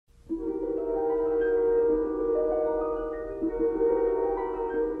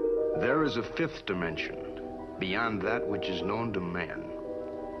there is a fifth dimension, beyond that which is known to man.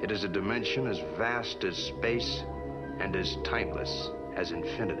 It is a dimension as vast as space and as timeless as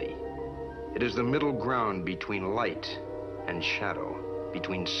infinity. It is the middle ground between light and shadow,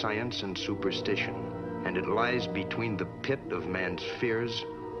 between science and superstition, and it lies between the pit of man's fears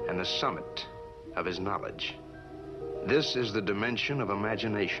and the summit of his knowledge. This is the dimension of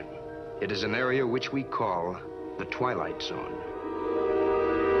imagination. It is an area which we call the Twilight Zone.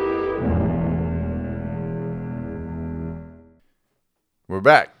 We're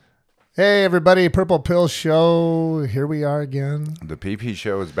back. Hey, everybody, Purple Pill Show. Here we are again. The PP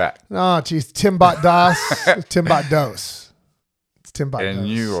Show is back. Oh, geez. Timbot Das. Timbot Dos. It's Timbot And Dos.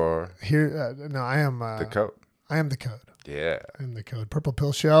 you are? Here. No, I am. The code. I am the code. Yeah. I am the code. Purple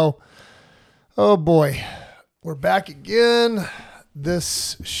Pill Show. Oh, boy. We're back again.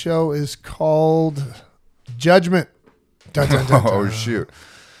 This show is called Judgment. Dun, dun, dun, dun. Oh, shoot.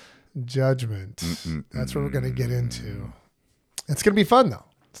 Judgment. That's what we're going to get into. It's going to be fun, though.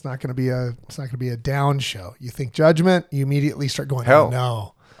 It's not going to be a down show. You think Judgment, you immediately start going, hell. Oh,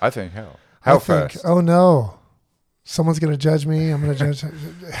 no. I think hell. Hellfest. Oh, no. Someone's going to judge me. I'm going to judge.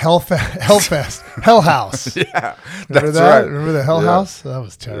 Hellfest. Hell House. Yeah. Remember that's that? right. Remember the Hell House? That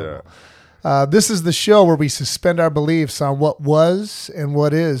was terrible. Yeah. This is the show where we suspend our beliefs on what was and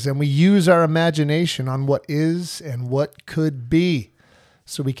what is, and we use our imagination on what is and what could be,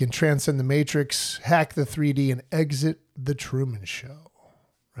 so we can transcend the matrix, hack the 3D, and exit the Truman Show.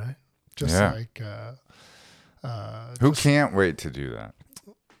 Right? Just like... who can't wait to do that?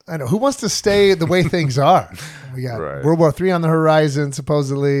 I know. Who wants to stay the way things are? We got World War III on the horizon,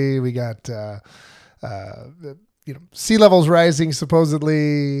 supposedly. We got sea levels rising,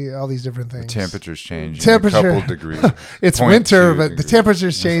 supposedly. All these different things. The temperature's changing. A couple degrees. It's winter, but the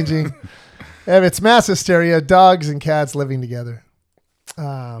temperature's changing. It's mass hysteria. Dogs and cats living together.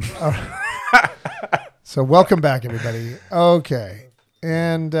 So welcome back, everybody. Okay.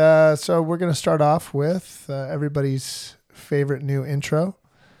 And so we're going to start off with everybody's favorite new intro.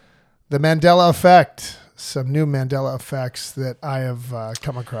 The Mandela effect. Some new Mandela effects that I have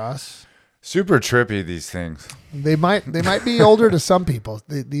come across. Super trippy, these things. They might be older to some people.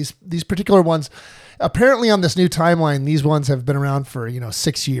 These particular ones, apparently on this new timeline, these ones have been around for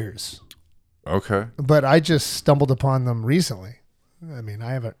 6 years. Okay. But I just stumbled upon them recently. I mean,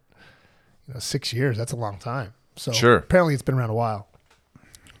 I haven't 6 years. That's a long time. So sure. Apparently it's been around a while.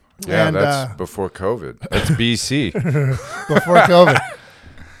 Yeah, and that's before COVID. That's BC. Before COVID.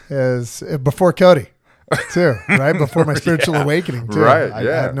 Is before Cody, too, right? Before my spiritual awakening, too. Right, I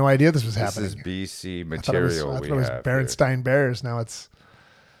had no idea this was happening. This is BC material. I thought it was Berenstain Bears. Now it's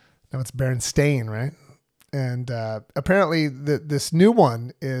Berenstain, right? And apparently this new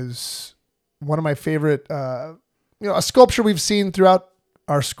one is one of my favorite, a sculpture we've seen throughout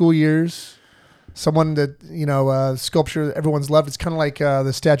our school years. Someone that, sculpture that everyone's loved. It's kind of like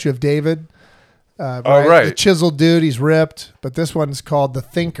the statue of David. Right. The chiseled dude, he's ripped. But this one's called the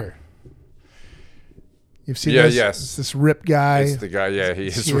Thinker. You've seen this? Yes. It's this ripped guy. It's the guy,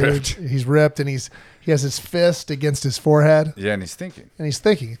 he's huge. ripped. He's ripped, and he has his fist against his forehead. Yeah, and he's thinking. He's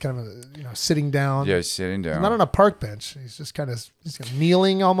kind of sitting down. Yeah, he's sitting down. He's not on a park bench. He's just kind of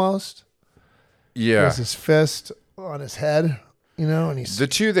kneeling almost. Yeah. He has his fist on his head, and he's... The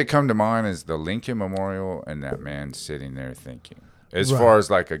two that come to mind is the Lincoln Memorial and that man sitting there thinking. As far as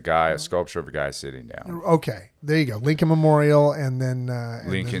like a sculpture of a guy sitting down. Okay, there you go. Lincoln Memorial, and then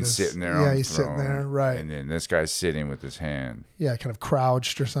Lincoln's sitting there. Yeah, he's sitting there, right? And then this guy's sitting with his hand. Yeah, kind of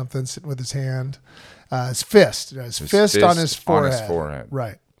crouched or something, sitting with his hand, his fist on his forehead.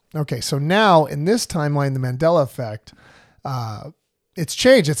 Right. Okay, so now in this timeline, the Mandela effect, it's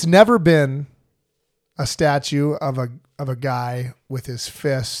changed. It's never been a about a guy with his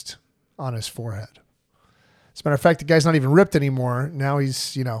fist on his forehead. As a matter of fact, the guy's not even ripped anymore. Now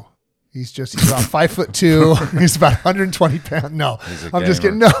he's about 5'2". He's about 120 pounds. No, I'm just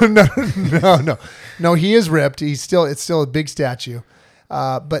kidding. No. He is ripped. It's still a big statue.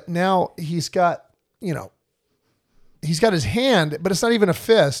 But now he's got his hand, but it's not even a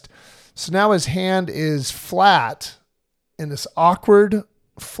fist. So now his hand is flat in this awkward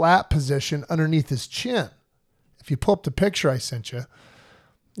flat position underneath his chin. If you pull up the picture I sent you,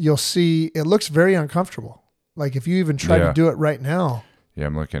 you'll see it looks very uncomfortable. Like if you even try to do it right now. Yeah,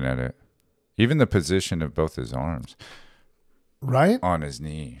 I'm looking at it. Even the position of both his arms. Right? On his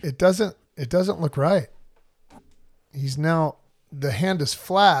knee. It doesn't look right. The hand is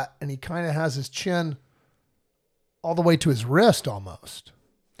flat and he kind of has his chin all the way to his wrist almost.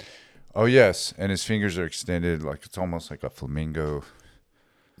 Oh, yes. And his fingers are extended like it's almost like a flamingo.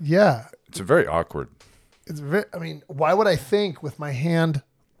 Yeah. It's very awkward. Why would I think with my hand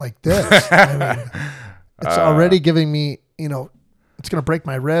like this. I mean, it's already giving me, it's going to break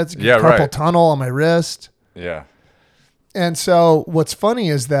my wrist, carpal tunnel on my wrist. Yeah. And so what's funny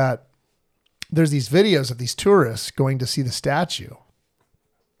is that there's these videos of these tourists going to see the statue.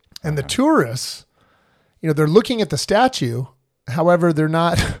 And the tourists, they're looking at the statue. However, they're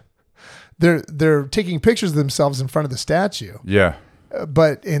not, they're taking pictures of themselves in front of the statue. Yeah.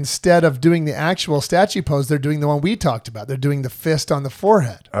 But instead of doing the actual statue pose, they're doing the one we talked about. They're doing the fist on the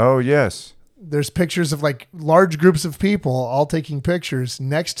forehead. Oh, yes. There's pictures of like large groups of people all taking pictures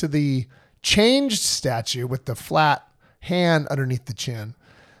next to the changed statue with the flat hand underneath the chin.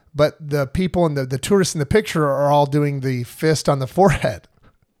 But the people and the tourists in the picture are all doing the fist on the forehead.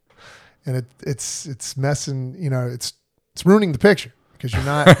 And it's messing, it's ruining the picture. Because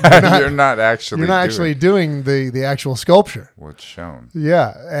you're not actually doing the actual sculpture. What's shown?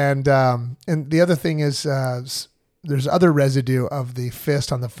 Yeah, and the other thing is there's other residue of the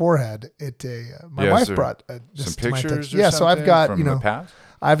fist on the forehead. My wife brought some pictures. So I've got from the past?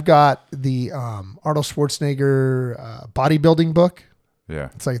 I've got the Arnold Schwarzenegger bodybuilding book. Yeah,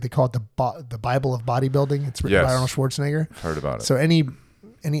 it's like they call it the Bible of bodybuilding. It's written by Arnold Schwarzenegger. I've heard about it. So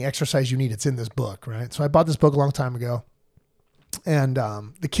any exercise you need, it's in this book, right? So I bought this book a long time ago. And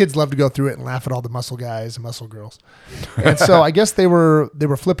the kids love to go through it and laugh at all the muscle guys and muscle girls. And so I guess they were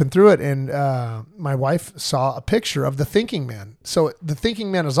flipping through it, and my wife saw a picture of the thinking man. So the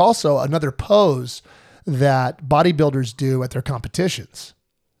thinking man is also another pose that bodybuilders do at their competitions.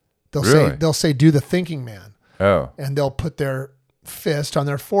 They'll say do the thinking man. Oh. And they'll put their fist on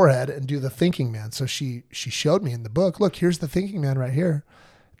their forehead and do the thinking man. So she showed me in the book, look, here's the thinking man right here.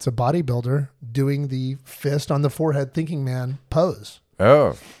 It's a bodybuilder doing the fist on the forehead thinking man pose.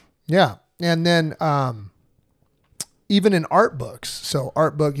 Oh. Yeah. And then even in art books. So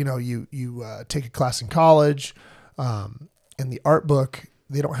art book, you take a class in college. In the art book,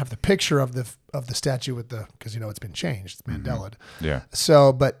 they don't have the picture of the statue because it's been changed. It's Mandela. Mm-hmm. Yeah.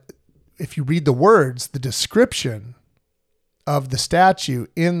 So, but if you read the words, the description of the statue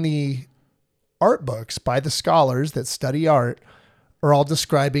in the art books by the scholars that study art are all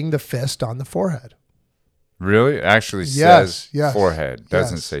describing the fist on the forehead. Really? It actually says forehead.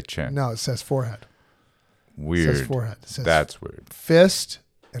 Doesn't yes. say chin. No, it says forehead. Weird. It says forehead. It says that's weird. Fist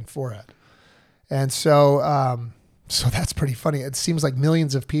and forehead. And so so that's pretty funny. It seems like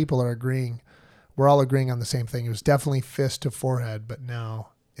millions of people are agreeing. We're all agreeing on the same thing. It was definitely fist to forehead, but now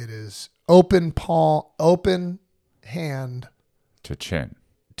it is open hand to chin.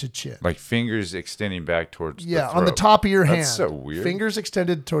 To chin. Like fingers extending back towards the throat. On the top of your hand. That's so weird. Fingers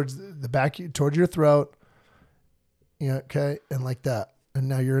extended towards the back, towards your throat. Okay. And like that. And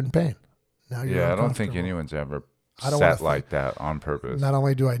now you're in pain. Now you're I don't think anyone's ever like that on purpose. Not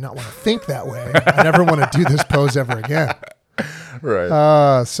only do I not want to think that way, I never want to do this pose ever again.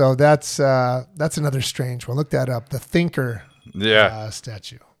 Right. So that's another strange one. Look that up. The thinker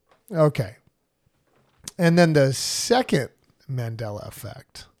statue. Okay. And then the second Mandela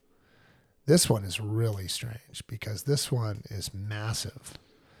effect. This one is really strange because this one is massive.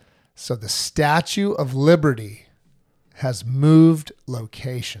 So the Statue of Liberty has moved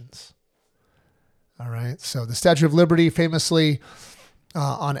locations. All right. So the Statue of Liberty famously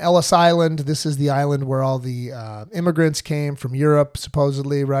on Ellis Island. This is the island where all the immigrants came from Europe,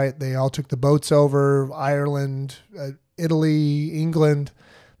 supposedly, right? They all took the boats over, Ireland, Italy, England.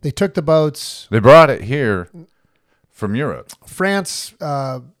 They took the boats. They brought it here from Europe. France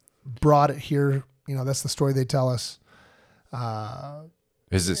brought it here. That's the story they tell us.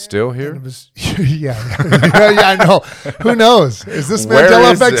 Is it still here? It was, yeah, I know. Who knows? Is this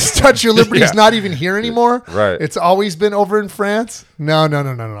Mandela effect Statue of Liberty is not even here anymore? Right. It's always been over in France?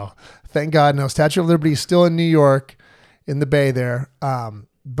 No. Thank God, no. Statue of Liberty is still in New York, in the Bay there.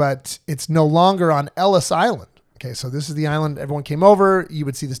 But it's no longer on Ellis Island. Okay, so this is the island. Everyone came over. You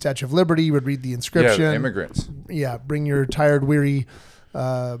would see the Statue of Liberty. You would read the inscription. Yeah, immigrants. Yeah, bring your tired, weary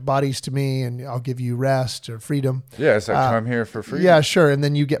bodies to me and I'll give you rest or freedom. Yeah, it's like come here for free. Yeah, sure. And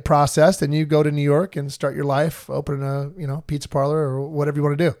then you get processed and you go to New York and start your life, open a pizza parlor or whatever you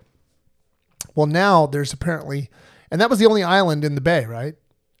want to do. Well, now there's apparently, and that was the only island in the Bay, right?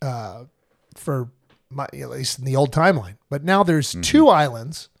 At least in the old timeline. But now there's two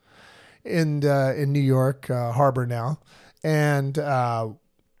islands in New York Harbor now, and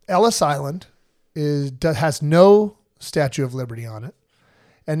Ellis Island has no Statue of Liberty on it.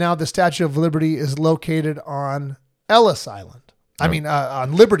 And now the Statue of Liberty is located on Ellis Island.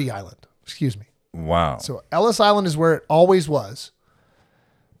 On Liberty Island. Excuse me. Wow. So Ellis Island is where it always was.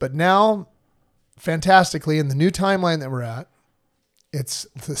 But now, fantastically, in the new timeline that we're at,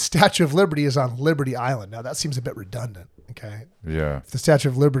 the Statue of Liberty is on Liberty Island. Now, that seems a bit redundant. Okay. Yeah. If the Statue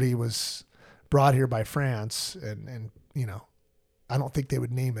of Liberty was brought here by France and I don't think they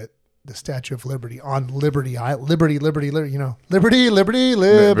would name it the Statue of Liberty on Liberty Island. Liberty, Liberty. Now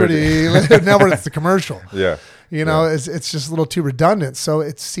it's the commercial. Yeah. It's just a little too redundant. So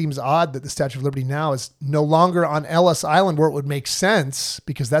it seems odd that the Statue of Liberty now is no longer on Ellis Island, where it would make sense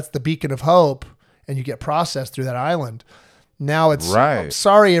because that's the beacon of hope and you get processed through that island. Now it's, right.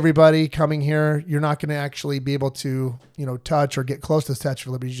 Sorry, everybody coming here. You're not going to actually be able to, touch or get close to the Statue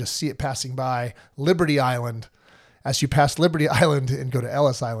of Liberty. You just see it passing by Liberty Island. As you pass Liberty Island and go to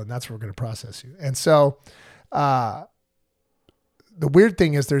Ellis Island, that's where we're going to process you. And so the weird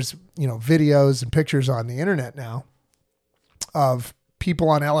thing is there's, videos and pictures on the internet now of people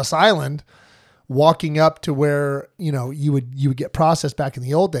on Ellis Island walking up to where, you would get processed back in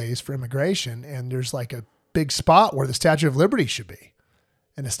the old days for immigration. And there's like a big spot where the Statue of Liberty should be.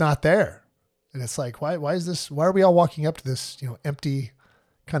 And it's not there. And it's like, why is this? Why are we all walking up to this, empty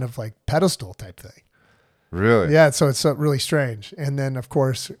kind of like pedestal type thing? Really? Yeah, so it's really strange. And then, of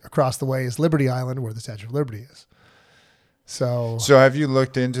course, across the way is Liberty Island, where the Statue of Liberty is. So have you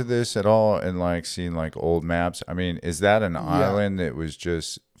looked into this at all and like seen like old maps? I mean, is that an island that was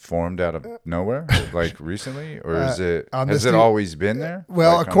just formed out of nowhere, like recently, or has it always been there?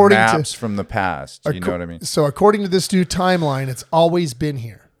 Well, like according on to maps from the past, you know what I mean? So according to this new timeline, it's always been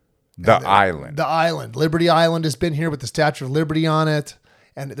here. The island, Liberty Island has been here with the Statue of Liberty on it.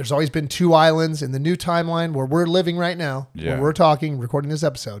 And there's always been two islands in the new timeline where we're living right now, where we're recording this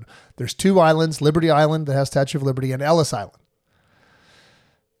episode. There's two islands, Liberty Island that has Statue of Liberty and Ellis Island.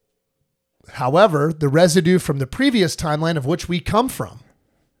 However, the residue from the previous timeline of which we come from,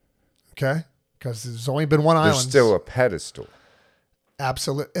 okay, because there's only been one island. There's still a pedestal.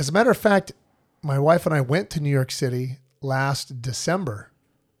 Absolutely. As a matter of fact, my wife and I went to New York City last December,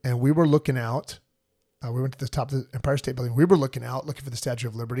 and we were looking out. We went to the top of the Empire State Building. We were looking for the Statue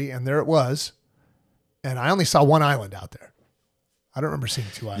of Liberty, and there it was. And I only saw one island out there. I don't remember seeing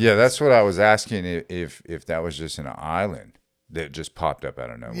two islands. Yeah, that's what I was asking, if that was just an island that just popped up out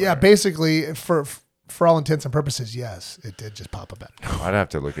of nowhere. Yeah, basically, for all intents and purposes, yes, it did just pop up out of nowhere. I'd have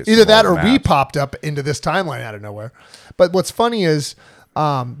to look at either that or maps. we popped up into this timeline out of nowhere. But what's funny is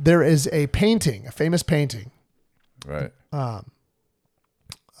there is a painting, a famous painting. Right.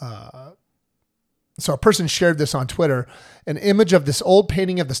 So a person shared this on Twitter, an image of this old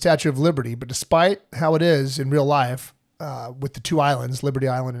painting of the Statue of Liberty. But despite how it is in real life, with the two islands, Liberty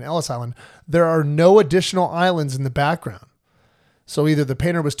Island and Ellis Island, there are no additional islands in the background. So either the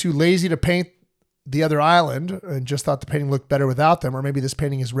painter was too lazy to paint the other island and just thought the painting looked better without them, or maybe this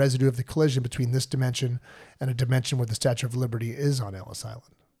painting is residue of the collision between this dimension and a dimension where the Statue of Liberty is on Ellis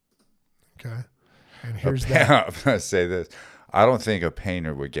Island. Okay. And here's that. I'm going to say this. I don't think a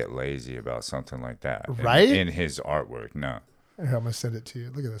painter would get lazy about something like that. Right? In his artwork, no. Here, I'm going to send it to you.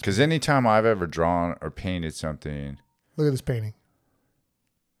 Look at this. Because anytime I've ever drawn or painted something. Look at this painting.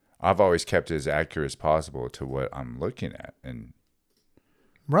 I've always kept it as accurate as possible to what I'm looking at. And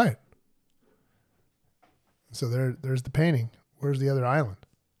right. So there's the painting. Where's the other island?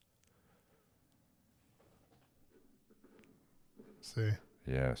 See?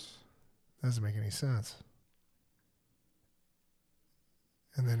 Yes. That doesn't make any sense.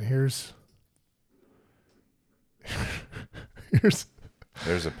 And then here's there's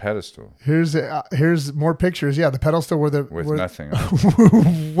a pedestal. Here's more pictures. Yeah, the pedestal where nothing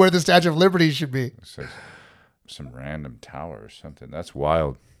where the Statue of Liberty should be. It's like some random tower or something. That's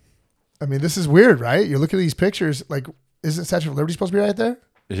wild. I mean, this is weird, right? You look at these pictures, like, isn't Statue of Liberty supposed to be right there?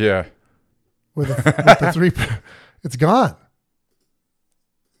 Yeah. With the three, it's gone.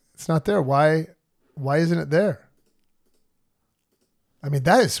 It's not there. Why isn't it there? I mean,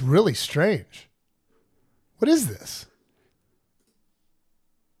 that is really strange. What is this?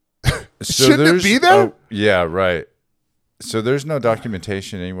 Shouldn't it be there? Oh, yeah, right. So there's no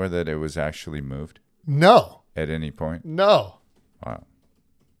documentation anywhere that it was actually moved? No. At any point? No. Wow.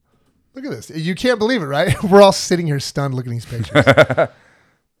 Look at this. You can't believe it, right? We're all sitting here stunned looking at these pictures.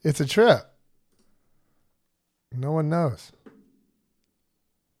 It's a trip. No one knows.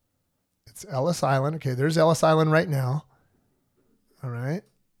 It's Ellis Island. Okay, there's Ellis Island right now. All right.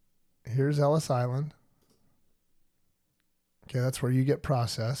 Here's Ellis Island. Okay, that's where you get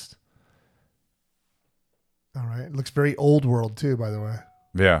processed. All right. It looks very old world too, by the way.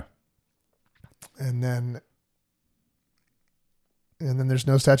 Yeah. And then there's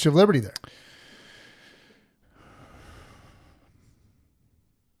no Statue of Liberty there.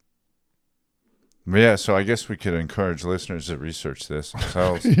 Yeah, so I guess we could encourage listeners to research this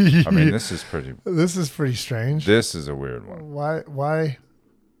themselves. I mean, this is pretty strange. This is a weird one. Why?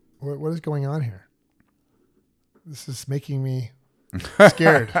 What is going on here? This is making me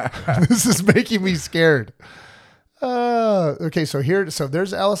scared. This is making me scared. Okay, so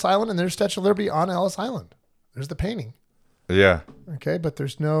there's Ellis Island and there's Statue of Liberty on Ellis Island. There's the painting. Yeah. Okay, but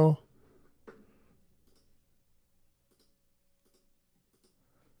there's no.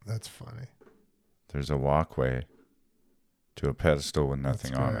 That's funny. There's a walkway to a pedestal with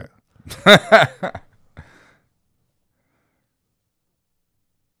nothing on it.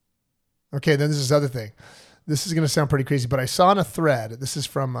 Okay, then this is the other thing. This is going to sound pretty crazy, but I saw in a thread. This is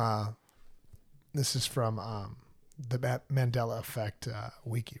from the Mandela Effect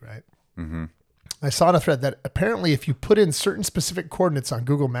wiki, right? Mm-hmm. I saw in a thread that apparently if you put in certain specific coordinates on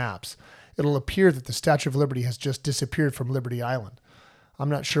Google Maps, it'll appear that the Statue of Liberty has just disappeared from Liberty Island. I'm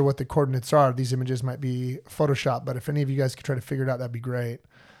not sure what the coordinates are. These images might be Photoshop, but if any of you guys could try to figure it out, that'd be great.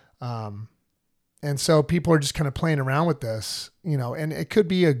 And so people are just kind of playing around with this, and it could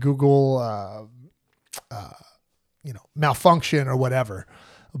be a Google, malfunction or whatever.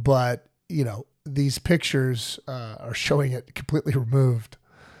 But, these pictures are showing it completely removed.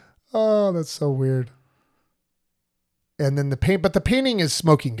 Oh, that's so weird. And then the painting is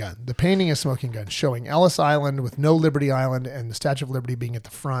Smoking Gun. The painting is Smoking Gun, showing Ellis Island with no Liberty Island and the Statue of Liberty being at the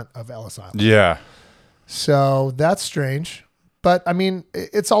front of Ellis Island. Yeah. So that's strange. But, I mean,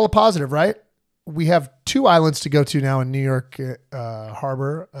 it's all a positive, right? We have 2 islands to go to now in New York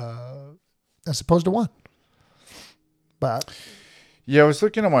Harbor as opposed to 1. But... yeah, I was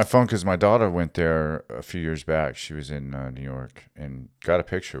looking at my phone because my daughter went there a few years back. She was in New York and got a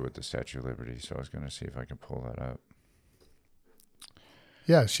picture with the Statue of Liberty. So I was going to see if I can pull that up.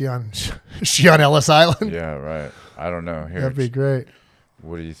 Yeah, she on Ellis Island? Yeah, right. I don't know. Here, that'd be great.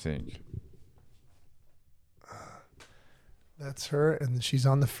 What do you think? That's her, and she's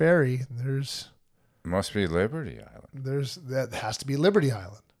on the ferry. Must be Liberty Island. That has to be Liberty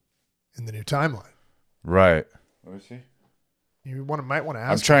Island in the new timeline. Right. Let me see. You might want to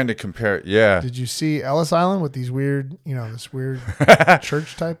ask. I'm trying to compare. Yeah. Did you see Ellis Island with these weird, this weird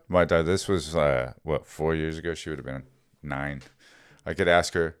church type? My dad. This was 4 years ago. She would have been 9. I could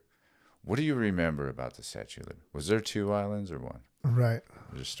ask her, "What do you remember about the Statue of Liberty? Was there 2 islands or 1?" Right.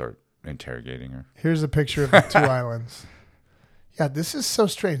 I'll just start interrogating her. Here's a picture of the 2 islands. Yeah, this is so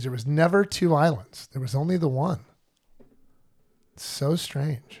strange. There was never 2 islands. There was only the 1. It's so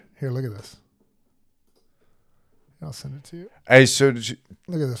strange. Here, look at this. I'll send it to you. Hey, so did you...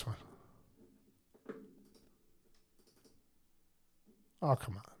 Look at this one. Oh,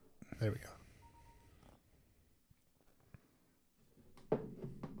 come on. There we go.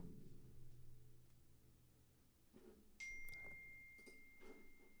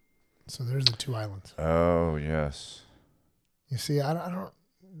 So there's the 2 islands. Oh, yes. You see, I don't,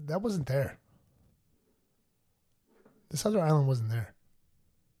 that wasn't there. This other island wasn't there.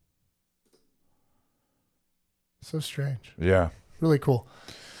 So strange. Yeah. Really cool.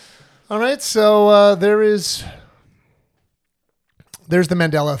 All right. So there's the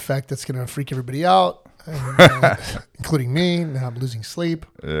Mandela effect that's going to freak everybody out, including me. Now I'm losing sleep.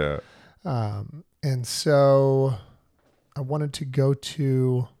 Yeah. And so I wanted to go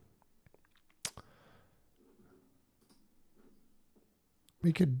to...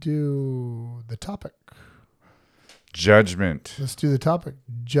 We could do the topic. Judgment. Let's do the topic.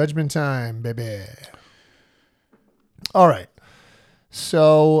 Judgment time, baby. All right.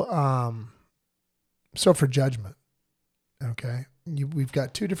 So for judgment, okay, we've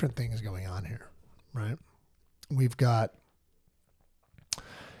got 2 different things going on here, right? We've got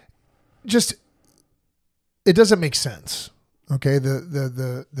it doesn't make sense, okay?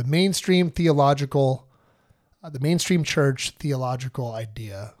 The mainstream theological, the mainstream church theological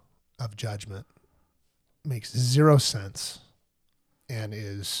idea of judgment makes 0 sense and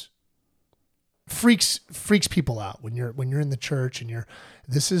freaks people out when you're in the church and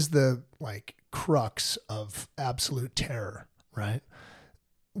this is the crux of absolute terror, right?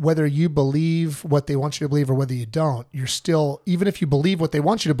 Whether you believe what they want you to believe or whether you don't, you're still, even if you believe what they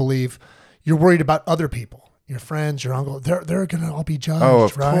want you to believe, you're worried about other people, your friends, your uncle. They're going to all be judged. Oh,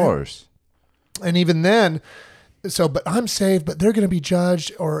 of right? course. And even then, but I'm saved, but they're going to be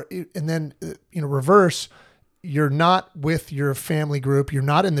judged. And then reverse. You're not with your family group. You're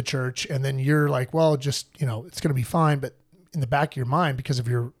not in the church. And then you're like, well, just, it's going to be fine. But in the back of your mind, because of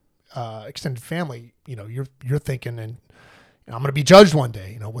your extended family, you're thinking, and I'm going to be judged one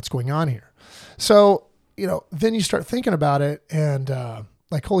day, what's going on here. So, then you start thinking about it and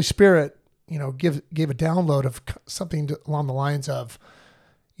Holy Spirit, gave a download of something along the lines of,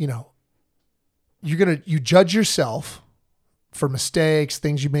 you judge yourself for mistakes,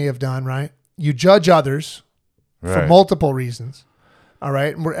 things you may have done, right? You judge others for multiple reasons, All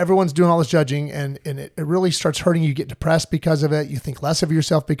right. And where everyone's doing all this judging and it really starts hurting you. You get depressed because of it. You think less of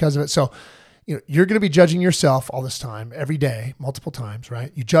yourself because of it. So, you're going to be judging yourself all this time, every day, multiple times,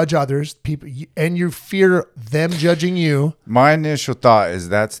 right? You judge others, people, and you fear them judging you. My initial thought is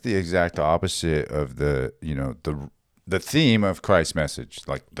that's the exact opposite of the theme of Christ's message,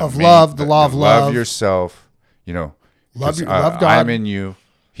 like the law of love. Love yourself, love God. I'm in you,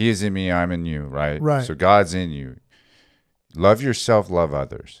 He is in me, I'm in you, right? Right. So God's in you. Love yourself, love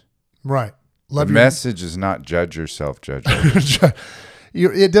others. Right. The message is not judge yourself, judge others.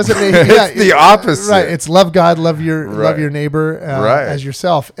 It doesn't make it's the opposite, right? It's love God, love your neighbor as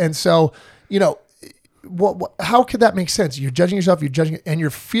yourself, and so how could that make sense? You're judging yourself, and your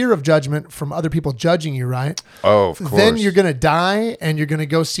fear of judgment from other people judging you, right? Oh, of course. Then you're going to die, and you're going to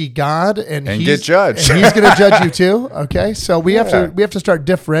go see God, and get judged. And He's going to judge you too. Okay, so we have to start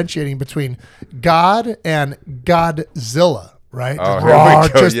differentiating between God and Godzilla. Right?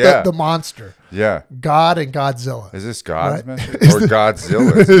 The monster. Yeah. God and Godzilla. Is this God's message? Or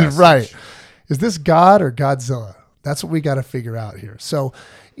Godzilla's message? Right. Is this God or Godzilla? That's what we got to figure out here. So,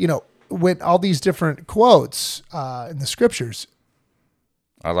 when all these different quotes in the scriptures.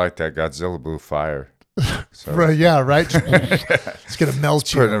 I like that. Godzilla blew fire. So. Right, yeah, right. It's going to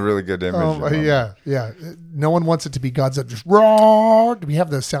melt you. Putting a really good image. Yeah. No one wants it to be Godzilla. Just roar. Do we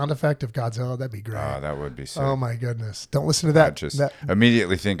have the sound effect of Godzilla? That'd be great. Oh, that would be sick. Oh my goodness! Don't listen to that.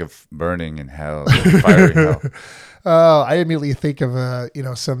 Immediately think of burning in hell, fiery hell. I immediately think of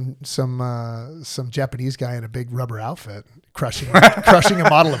some Japanese guy in a big rubber outfit crushing a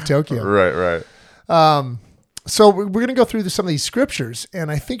model of Tokyo. Right. So we're going to go through some of these scriptures,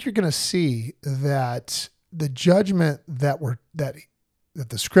 and I think you're going to see that the judgment that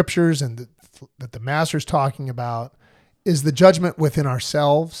the scriptures and that the master's talking about is the judgment within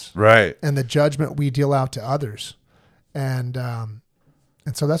ourselves, right? And the judgment we deal out to others, and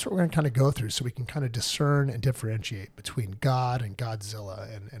so that's what we're going to kind of go through, so we can kind of discern and differentiate between God and Godzilla,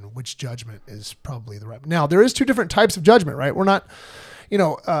 and which judgment is probably the right. Now, there is two different types of judgment, right? We're not,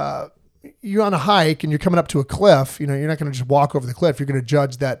 you're on a hike and you're coming up to a cliff, you're not going to just walk over the cliff. You're going to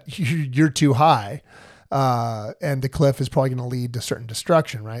judge that you're too high, and the cliff is probably going to lead to certain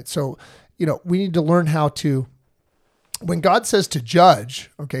destruction, right? So, we need to learn how to, when God says to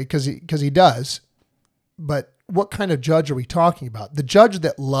judge, okay, because he does, but what kind of judge are we talking about? The judge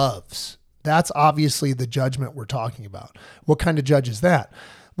that loves. That's obviously the judgment we're talking about. What kind of judge is that?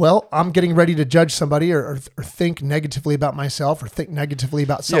 Well, I'm getting ready to judge somebody or think negatively about myself or think negatively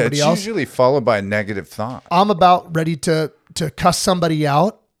about somebody else. It's usually followed by a negative thought. I'm about ready to cuss somebody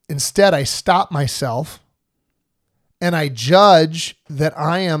out. Instead, I stop myself and I judge that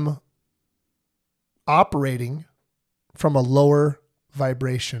I am operating from a lower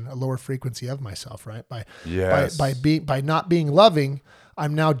vibration, a lower frequency of myself, right? By not being loving,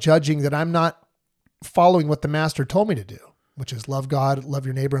 I'm now judging that I'm not following what the master told me to do, which is love God, love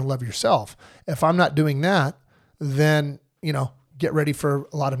your neighbor, and love yourself. If I'm not doing that, then, get ready for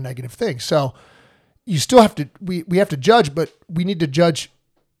a lot of negative things. So you still have to, we have to judge, but we need to judge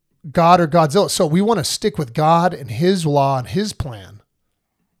God or Godzilla. So we want to stick with God and His law and His plan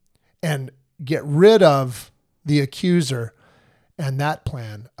and get rid of the accuser and that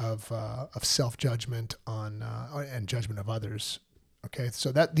plan of self-judgment and judgment of others. Okay.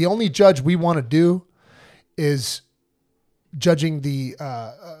 So that the only judge we want to do is judging the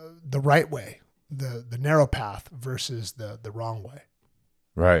right way, the narrow path versus the wrong way.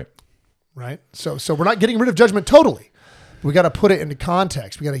 Right. Right. So we're not getting rid of judgment totally. We got to put it into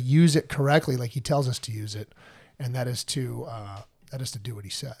context. We got to use it correctly, like He tells us to use it, and that is to do what He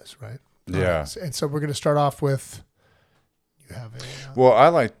says. Right. Yeah. And so we're going to start off with. You have a.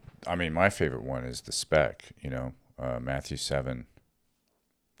 Well, my favorite one is the speck. Matthew 7.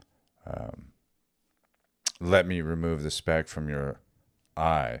 Let me remove the speck from your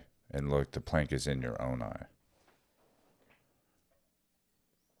eye, and look, the plank is in your own eye.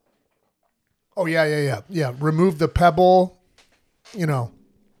 Oh, yeah. Remove the pebble.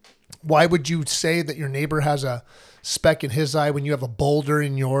 Why would you say that your neighbor has a speck in his eye when you have a boulder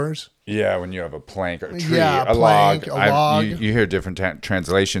in yours? Yeah, when you have a plank or a tree, a log. log. You hear different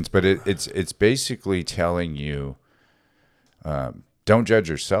translations, but it's basically telling you, don't judge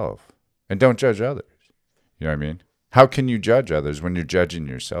yourself and don't judge others. You know what I mean? How can you judge others when you're judging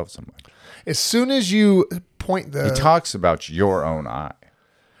yourself so much? As soon as you point He talks about your own eye.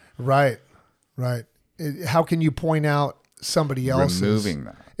 Right. How can you point out somebody else's? Removing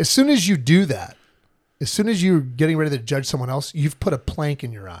that. As soon as you do that, as soon as you're getting ready to judge someone else, you've put a plank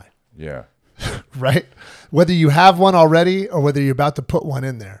in your eye. Yeah. Right? Whether you have one already or whether you're about to put one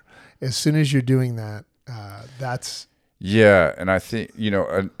in there. As soon as you're doing that, that's... Yeah, and I think,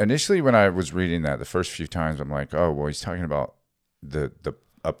 initially when I was reading that the first few times, I'm like, oh, well, he's talking about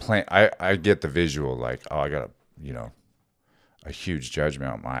a plan. I get the visual, like, oh, I got a huge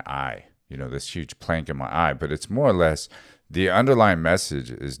judgment on my eye, this huge plank in my eye. But it's more or less the underlying message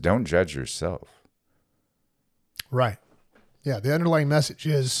is don't judge yourself. Right. Yeah, the underlying message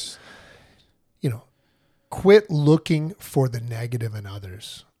is, quit looking for the negative in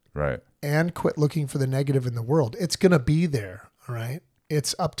others. Right. And quit looking for the negative in the world. It's going to be there, all right?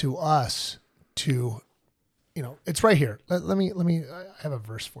 It's up to us to, it's right here. Let me, I have a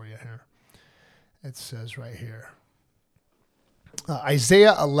verse for you here. It says right here,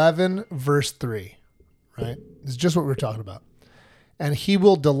 Isaiah 11, verse 3, right? This is just what we were talking about. And he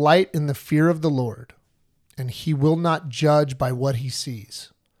will delight in the fear of the Lord, and he will not judge by what he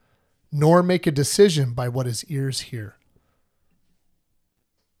sees, nor make a decision by what his ears hear.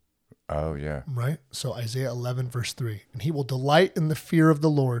 Oh, yeah. Right? So Isaiah 11, verse 3. And he will delight in the fear of the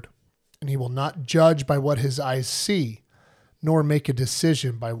Lord, and he will not judge by what his eyes see, nor make a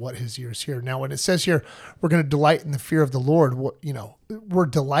decision by what his ears hear. Now, when it says here, we're going to delight in the fear of the Lord, we're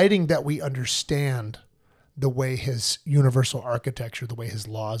delighting that we understand the way his universal architecture, the way his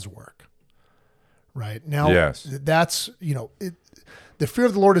laws work. Right? Now, yes. That's, the fear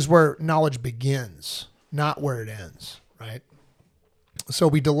of the Lord is where knowledge begins, not where it ends. Right? So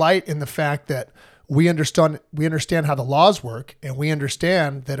we delight in the fact that we understand how the laws work, and we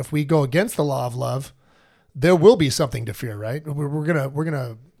understand that if we go against the law of love, there will be something to fear, right? We're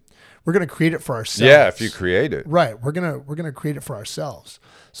gonna create it for ourselves. Yeah, if you create it. Right. We're gonna create it for ourselves.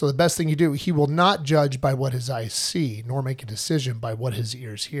 So the best thing you do, he will not judge by what his eyes see, nor make a decision by what his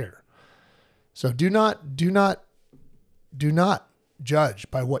ears hear. So do not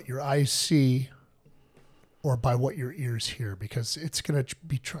judge by what your eyes see or by what your ears hear, because it's going to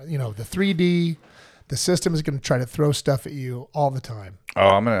be, the 3D, the system is going to try to throw stuff at you all the time. Oh,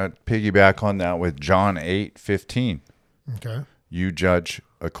 I'm going to piggyback on that with John 8:15. Okay. You judge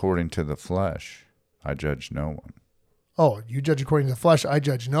according to the flesh. I judge no one. Oh, you judge according to the flesh. I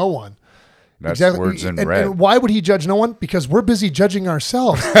judge no one. That's exactly. Words in red. And why would he judge no one? Because we're busy judging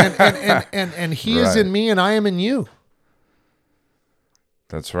ourselves. And he is in me and I am in you.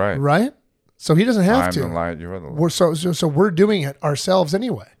 That's right. Right? So he doesn't have to. I'm the light, you are the light. So we're doing it ourselves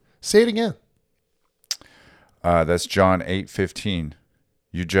anyway. Say it again. That's John 8:15.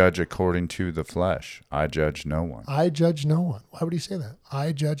 You judge according to the flesh. I judge no one. I judge no one. Why would he say that?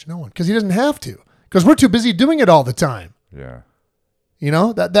 I judge no one. Because he doesn't have to. Because we're too busy doing it all the time. Yeah.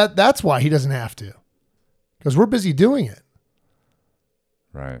 That's why he doesn't have to. Because we're busy doing it.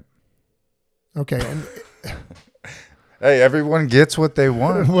 Right. Okay. And hey, everyone gets what they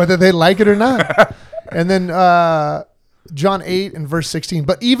want. Whether they like it or not. And then John 8 and verse 16.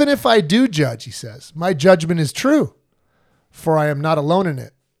 But even if I do judge, he says, my judgment is true, for I am not alone in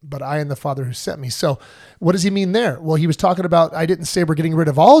it, but I and the Father who sent me. So what does he mean there? Well, he was talking about, I didn't say we're getting rid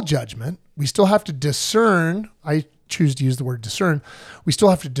of all judgment. We still have to discern. I choose to use the word discern. We still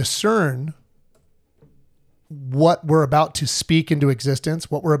have to discern what we're about to speak into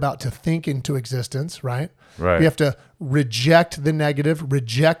existence, what we're about to think into existence, right? Right. We have to reject the negative,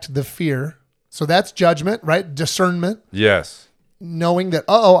 reject the fear. So that's judgment, right? Discernment. Yes. Knowing that,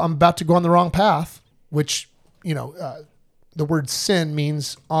 I'm about to go on the wrong path, which, the word sin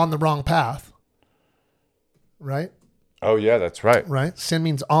means on the wrong path, right? Oh, yeah, that's right. Right? Sin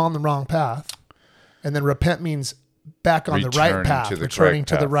means on the wrong path. And then repent means back on the right path, returning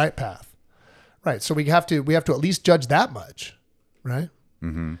to the right path. Right. So we have to at least judge that much, right?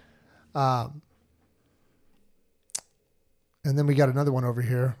 Mm-hmm. And then we got another one over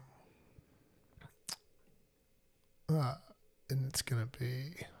here. And it's going to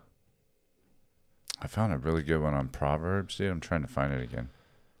be... I found a really good one on Proverbs, dude. I'm trying to find it again.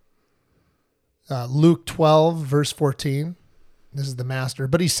 Luke 12, verse 14. This is the master.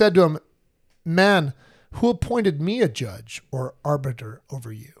 But he said to him, man, who appointed me a judge or arbiter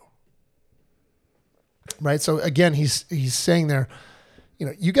over you? Right. So again, he's saying there,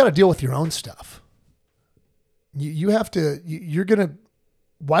 you got to deal with your own stuff. You have to,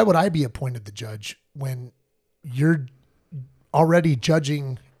 why would I be appointed the judge when you're already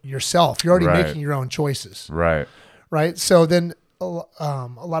judging yourself? You're already making your own choices. Right. Right. So then a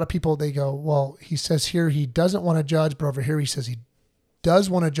lot of people, they go, well, he says here he doesn't want to judge, but over here he says he does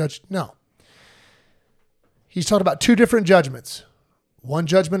want to judge. No. He's talking about two different judgments. One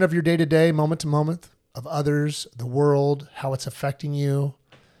judgment of your day-to-day, moment to moment, of others, the world, how it's affecting you.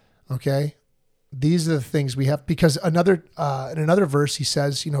 Okay. These are the things we have, because in another verse, he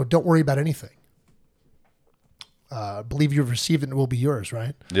says, don't worry about anything. Believe you've received it and it will be yours,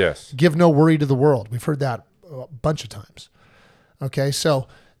 right? Yes. Give no worry to the world. We've heard that a bunch of times. Okay, so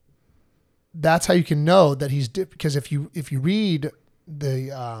that's how you can know that he's because if you read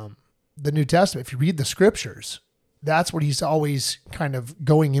the New Testament, if you read the scriptures, that's what he's always kind of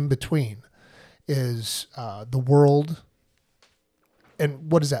going in between is the world.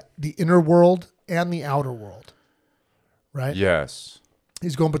 And what is that? The inner world and the outer world, right? Yes.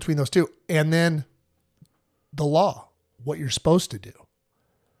 He's going between those two. And then the law, what you're supposed to do.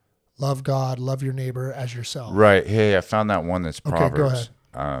 Love God, love your neighbor as yourself. Right. Hey, I found that one that's Proverbs. Okay,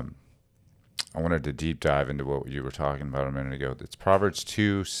 go ahead. I wanted to deep dive into what you were talking about a minute ago. It's Proverbs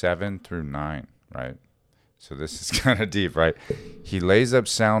 2:7-9, right? So this is kind of deep, right? He lays up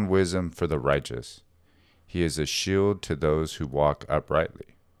sound wisdom for the righteous. He is a shield to those who walk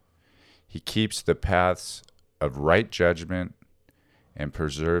uprightly. He keeps the paths of right judgment and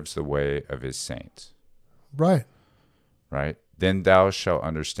preserves the way of his saints. Right. Right? Then thou shalt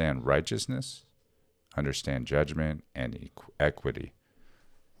understand righteousness, understand judgment and equity,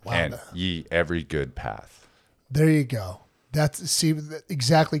 Wow, and ye every good path. There you go. That's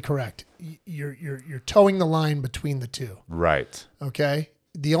exactly correct. You're towing the line between the two. Right. Okay.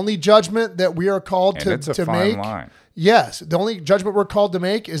 The only judgment that we are called and to it's a make. fine line. Yes. The only judgment we're called to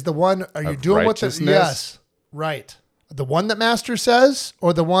make is the one, are you doing what the, yes. Right. The one that Master says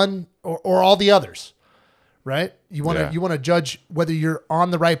or the one or all the others, right? You want to judge whether you're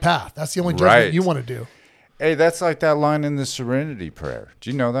on the right path. That's the only judgment you want to do. Hey, that's like that line in the Serenity Prayer. Do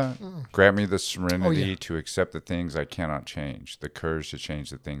you know that? Grant me the serenity to accept the things I cannot change, the courage to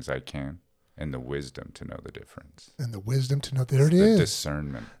change the things I can, and the wisdom to know the difference. And the wisdom to know. There it is. The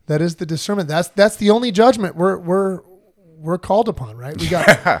discernment. That is the discernment. That's the only judgment we're called upon, right? We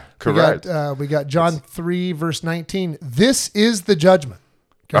got correct. We got John 3 verse 19. This is the judgment.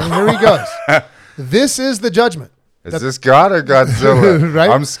 Okay, here he goes. This is the judgment. Is this God or Godzilla?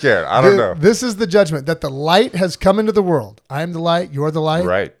 Right? I'm scared. I don't know. This is the judgment that the light has come into the world. I am the light. You're the light.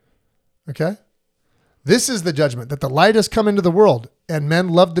 Right. Okay. This is the judgment that the light has come into the world and men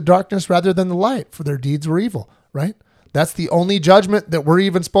loved the darkness rather than the light for their deeds were evil. Right. That's the only judgment that we're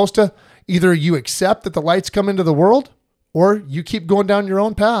even supposed to either you accept that the light's come into the world or you keep going down your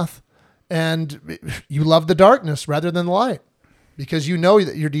own path and you love the darkness rather than the light because you know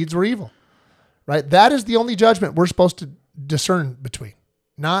that your deeds were evil. Right? That is the only judgment we're supposed to discern between.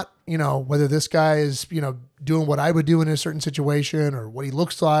 Not, whether this guy is, doing what I would do in a certain situation or what he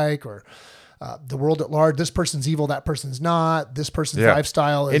looks like or the world at large. This person's evil, that person's not. This person's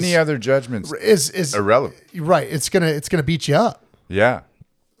lifestyle is... Any other judgments is irrelevant. Right. It's gonna beat you up. Yeah.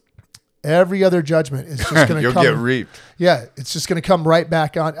 Every other judgment is just going to You'll get reaped. Yeah. It's just going to come right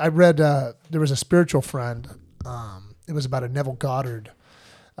back on. I read, there was a spiritual friend. It was about a Neville Goddard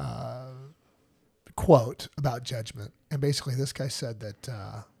quote about judgment. And basically this guy said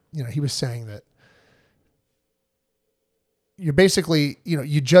that, he was saying that you're basically,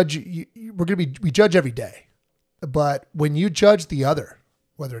 you judge, we judge every day, but when you judge the other,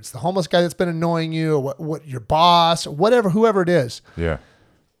 whether it's the homeless guy that's been annoying you or what your boss or whoever it is. Yeah.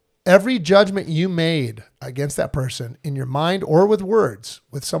 Every judgment you made against that person in your mind or with words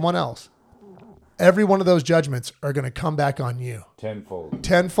with someone else, every one of those judgments are going to come back on you. Tenfold.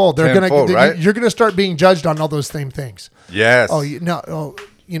 You're going to start being judged on all those same things. Yes.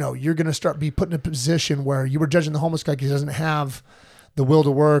 You're going to start be put in a position where you were judging the homeless guy because he doesn't have the will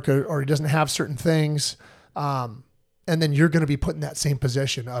to work or he doesn't have certain things. And then you're going to be put in that same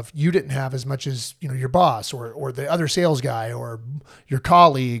position of you didn't have as much as, your boss or the other sales guy or your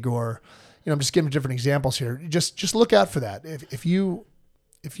colleague or, I'm just giving different examples here. Just look out for that. If you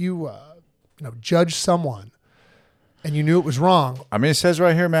judge someone and you knew it was wrong. I mean, it says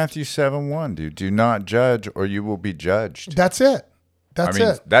right here, Matthew 7:1, dude, do not judge or you will be judged. That's it. That's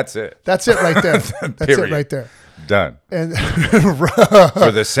it. That's it. That's it right there. That's it right there. Done. And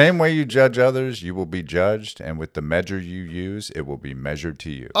for the same way you judge others, you will be judged. And with the measure you use, it will be measured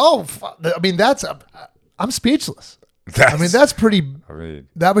to you. Oh, I mean, I'm speechless. That's pretty,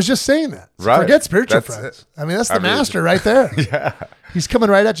 that was just saying that. So right. Forget spiritual friends. I mean, that's the master right there. Yeah. He's coming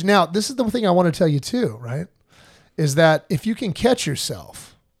right at you. Now, this is the thing I want to tell you too, right? Is that if you can catch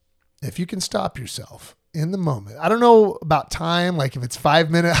yourself, if you can stop yourself in the moment, I don't know about time, like if it's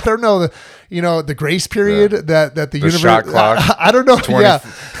 5 minutes, I don't know the grace period that the universe, shot clock, I don't know. 20. Yeah.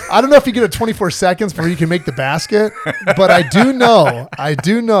 I don't know if you get a 24 seconds before you can make the basket, but I do know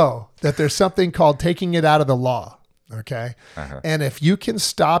that there's something called taking it out of the law. Okay. Uh-huh. And if you can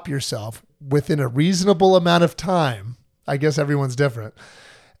stop yourself within a reasonable amount of time, I guess everyone's different.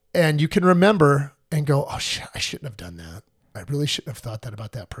 And you can remember and go, oh shit, I shouldn't have done that. I really shouldn't have thought that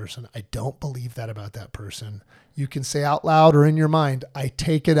about that person. I don't believe that about that person. You can say out loud or in your mind, I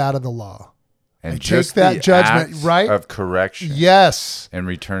take it out of the law. And just that judgment, right? Of correction. Yes. And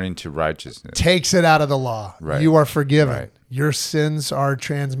returning to righteousness. Takes it out of the law. Right. You are forgiven. Right. Your sins are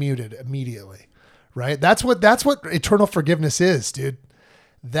transmuted immediately. Right? That's what eternal forgiveness is, dude.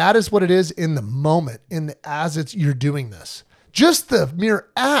 That is what it is in the moment, you're doing this. Just the mere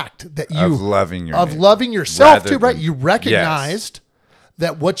act that you of loving yourself too, right? You recognized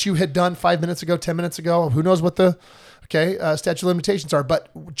that what you had done 5 minutes ago, 10 minutes ago, who knows what the statute of limitations are, but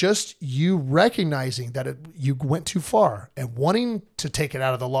just you recognizing that you went too far and wanting to take it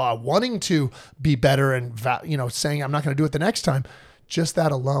out of the law, wanting to be better and saying I'm not going to do it the next time. Just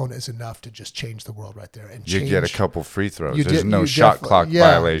that alone is enough to just change the world right there. And you get a couple free throws. There's no shot clock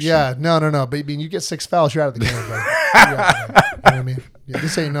violation. Yeah, no. But I mean, you get 6 fouls, you're out of the game. You know what I mean? Yeah,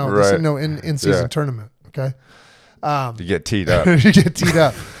 this ain't no in-season tournament. Okay. You get teed up. You get teed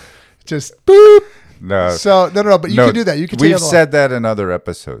up. Just boop. No. So no. But you can do that. You can. We've said that in other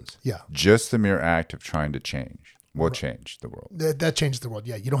episodes. Yeah. Just the mere act of trying to change will change the world. That changes the world.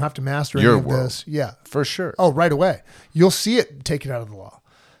 Yeah. You don't have to master any of this. Yeah. For sure. Oh, right away. You'll see it taken out of the law.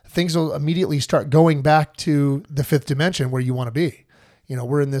 Things will immediately start going back to the fifth dimension where you want to be.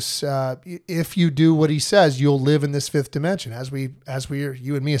 We're in this, if you do what he says, you'll live in this fifth dimension as we are,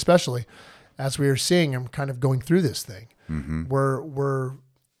 you and me especially, as we are seeing and kind of going through this thing. Mm-hmm.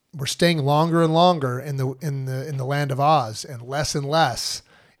 We're staying longer and longer in the land of Oz and less in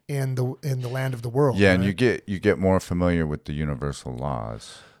the land of the world. Yeah, right? And you get more familiar with the universal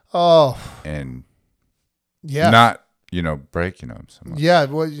laws. Oh, and not breaking them so much. Yeah,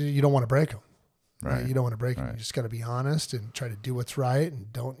 well, you don't want to break them. Right. You don't want to break them. You just got to be honest and try to do what's right,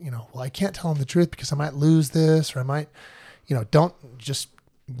 and don't I can't tell them the truth because I might lose this, or I might don't just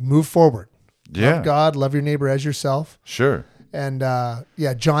move forward. Yeah, love God, love your neighbor as yourself. Sure. And John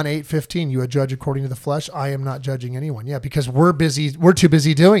 8:15, you a judge according to the flesh. I am not judging anyone. Yeah, because we're busy. We're too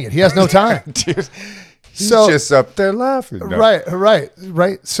busy doing it. He has no time. Dude, he's just up there laughing. No.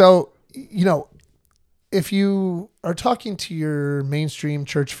 Right. So, if you are talking to your mainstream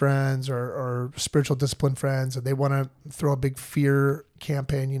church friends or spiritual discipline friends, and they want to throw a big fear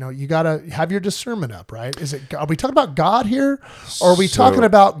campaign, you got to have your discernment up, right? Are we talking about God here, or are we talking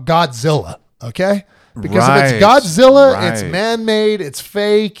about Godzilla? Okay. Because if it's Godzilla, it's man-made, it's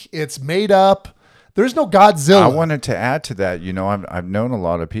fake, it's made up. There's no Godzilla. I wanted to add to that. I've known a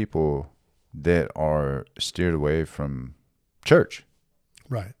lot of people that are steered away from church.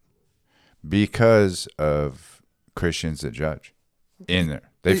 Right. Because of Christians that judge in there.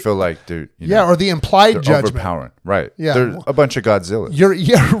 They feel like they're, or the implied judgment. Overpowering. Right. Yeah. They're a bunch of Godzillas.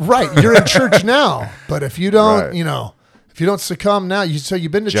 Right. You're in church now. But if you don't, if you don't succumb now,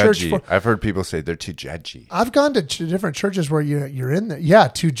 you've been to judgy. church. I've heard people say they're too judgy. I've gone to different churches where you're in there. Yeah,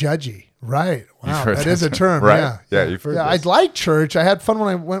 too judgy. Right. Wow, that is a term. Right? Yeah, you've heard I like church. I had fun when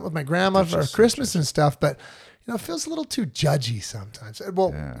I went with my grandma for Christmas and stuff, but it feels a little too judgy sometimes.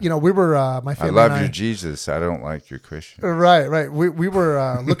 Well, we were my family. I love your Jesus. I don't like your Christian. Right. We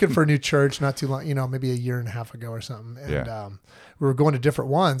were looking for a new church not too long, maybe a year and a half ago or something, and we were going to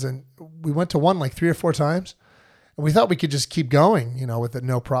different ones, and we went to one like 3 or 4 times. And we thought we could just keep going, with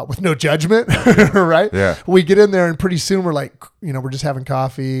with no judgment, right? Yeah. We get in there and pretty soon we're like, we're just having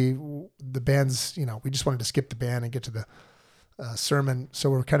coffee. The band's, we just wanted to skip the band and get to the sermon. So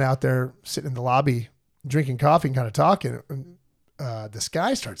we're kind of out there sitting in the lobby, drinking coffee and kind of talking. And this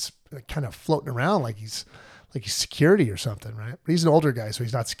guy starts kind of floating around like he's security or something, right? But he's an older guy, so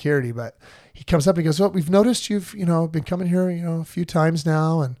he's not security. But he comes up and he goes, "Well, we've noticed you've, been coming here, a few times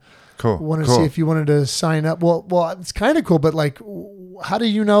now, and wanted to see if you wanted to sign up." Well, it's kind of cool, but like, how do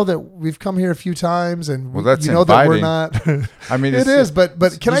you know that we've come here a few times and that's that we're not? I mean, it is, but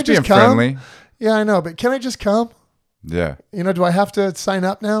can I just come? Friendly. Yeah, I know, but can I just come? Yeah. Do I have to sign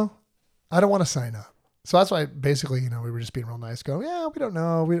up now? I don't want to sign up. So that's why basically, we were just being real nice. Go, yeah, we don't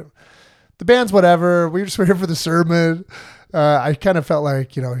know. The band's whatever. We're here for the sermon. I kind of felt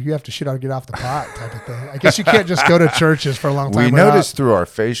like, you have to shit out, get off the pot type of thing. I guess you can't just go to churches for a long time. We noticed through our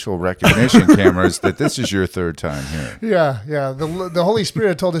facial recognition cameras that this is your 3rd time here. Yeah. The Holy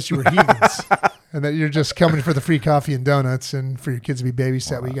Spirit told us you were heathens and that you're just coming for the free coffee and donuts and for your kids to be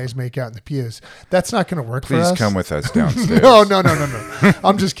babysat while you guys make out in the pews. That's not going to work for us. Please come with us downstairs. No.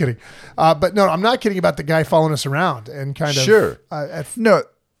 I'm just kidding. But no, I'm not kidding about the guy following us around and kind of. Sure. No,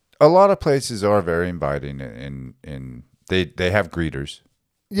 a lot of places are very inviting and they have greeters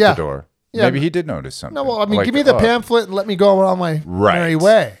at the door. Yeah. Maybe he did notice something. No, well, I mean, give me the pamphlet and let me go on my merry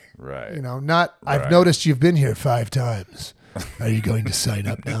way. Right. I've noticed you've been here 5 times. Are you going to sign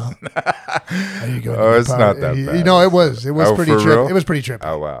up now? Are you going? It's not that bad. It was pretty trippy. It was pretty trippy.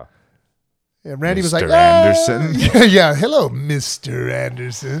 Oh wow. And Randy was like, Anderson. Yeah, hello, Mr.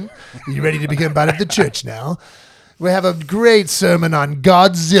 Anderson. Are you ready to become part of the church now? We have a great sermon on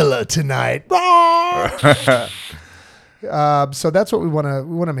Godzilla tonight. So that's what we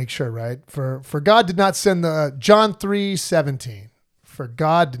want to make sure, right? For God did not send John 3:17. For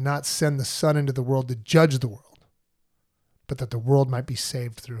God did not send the Son into the world to judge the world, but that the world might be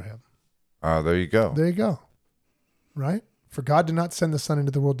saved through him. Oh, there you go. There you go. Right? For God did not send the Son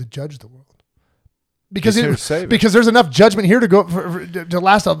into the world to judge the world. Because there's enough judgment here to go to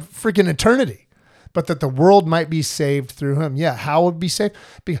last a freaking eternity, but that the world might be saved through him. Yeah, how would be saved?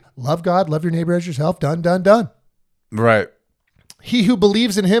 Love God, love your neighbor as yourself. Done. Right. He who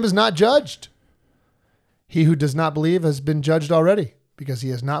believes in him is not judged. He who does not believe has been judged already, because he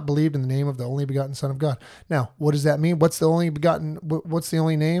has not believed in the name of the only begotten Son of God. Now, what does that mean? What's the only begotten? What's the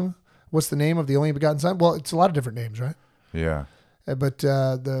only name? What's the name of the only begotten Son? Well, it's a lot of different names, right? Yeah. But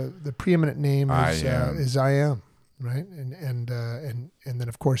the preeminent name is I am, right? And then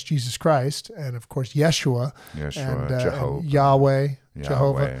of course Jesus Christ, and of course Yeshua, and Jehovah. Yahweh.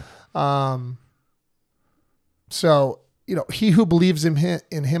 Jehovah. So he who believes in him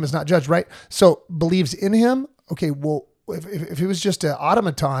is not judged, right? So believes in him. Okay, well, if it was just an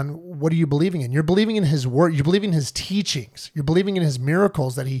automaton, what are you believing in? You're believing in his word. You're believing in his teachings. You're believing in his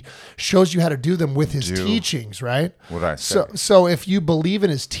miracles, that he shows you how to do them with his teachings, right? What I say. So if you believe in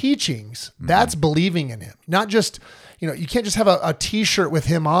his teachings, that's believing in him. Not just, you can't just have a t-shirt with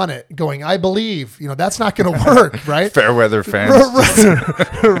him on it going, I believe. That's not going to work, right? Fair weather fans.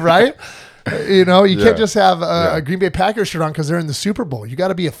 Right? You can't just have a Green Bay Packers shirt on because they're in the Super Bowl. You got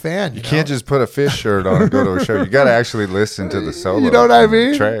to be a fan. You can't just put a fish shirt on and go to a show. You got to actually listen to the solo. You know what I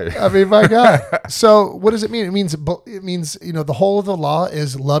mean? I mean, my God. So what does it mean? It means the whole of the law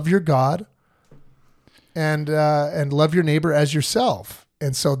is love your God and love your neighbor as yourself.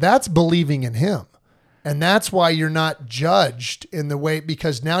 And so that's believing in him. And that's why you're not judged in the way,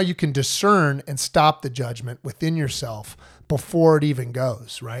 because now you can discern and stop the judgment within yourself before it even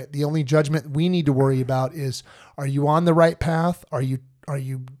goes, right? The only judgment we need to worry about is, are you on the right path? Are you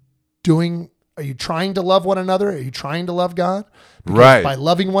trying to love one another? Are you trying to love God? Because right. By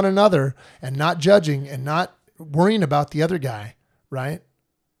loving one another and not judging and not worrying about the other guy, right?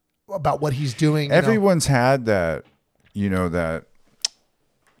 About what he's doing. Everyone's had that,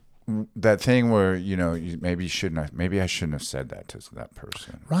 that thing where, maybe I shouldn't have said that to that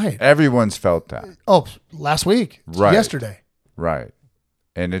person. Right. Everyone's felt that. Oh, last week. Right. Yesterday. Right.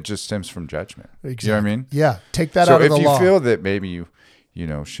 And it just stems from judgment. Exactly. You know what I mean? Yeah. Take that out of the law. So if you feel that maybe you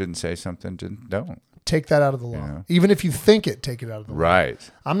shouldn't say something, don't. Take that out of the law. Even if you think it, take it out of the law. Right.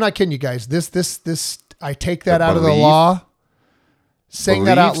 I'm not kidding you guys. This, I take that out of the law. Saying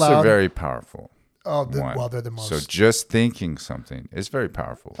that out loud. Beliefs are very powerful. Oh, they're the most. So just thinking something is very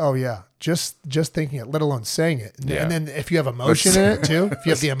powerful. Oh yeah, just thinking it, let alone saying it. And then if you have emotion in it too, if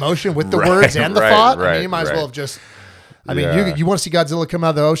you have the emotion with the words and the thought, I mean, you might as well have just. I mean, you want to see Godzilla come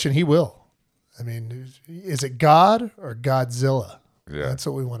out of the ocean, he will. I mean, is it God or Godzilla? Yeah, that's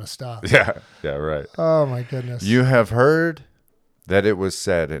what we want to stop. Yeah, right. Oh my goodness. You have heard that it was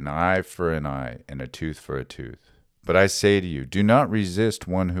said, an eye for an eye and a tooth for a tooth. But I say to you, do not resist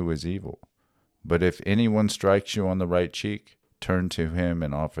one who is evil. But if anyone strikes you on the right cheek, turn to him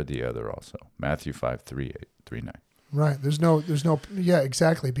and offer the other also. Matthew 5:38-39. Right. There's no. Yeah,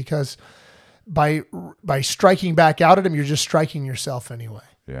 exactly. Because by striking back out at him, you're just striking yourself anyway.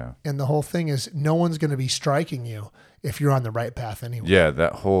 Yeah. And the whole thing is, no one's going to be striking you if you're on the right path anyway. Yeah.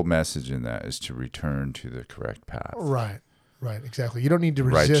 That whole message in that is to return to the correct path. Right. Right. Exactly. You don't need to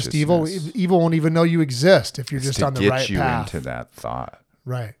resist evil. Evil won't even know you exist if you're just on the right path. To get you into that thought.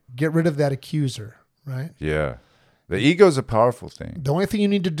 Right. Get rid of that accuser, right? Yeah. The ego is a powerful thing. The only thing you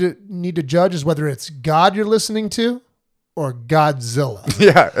need to judge is whether it's God you're listening to or Godzilla.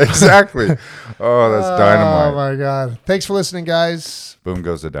 Yeah, exactly. Oh, that's dynamite. Oh, my God. Thanks for listening, guys. Boom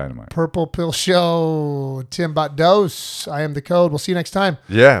goes the dynamite. Purple Pill Show. Tim Botdos. I am the code. We'll see you next time.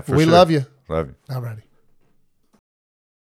 Yeah, for sure. We love you. Love you. All righty.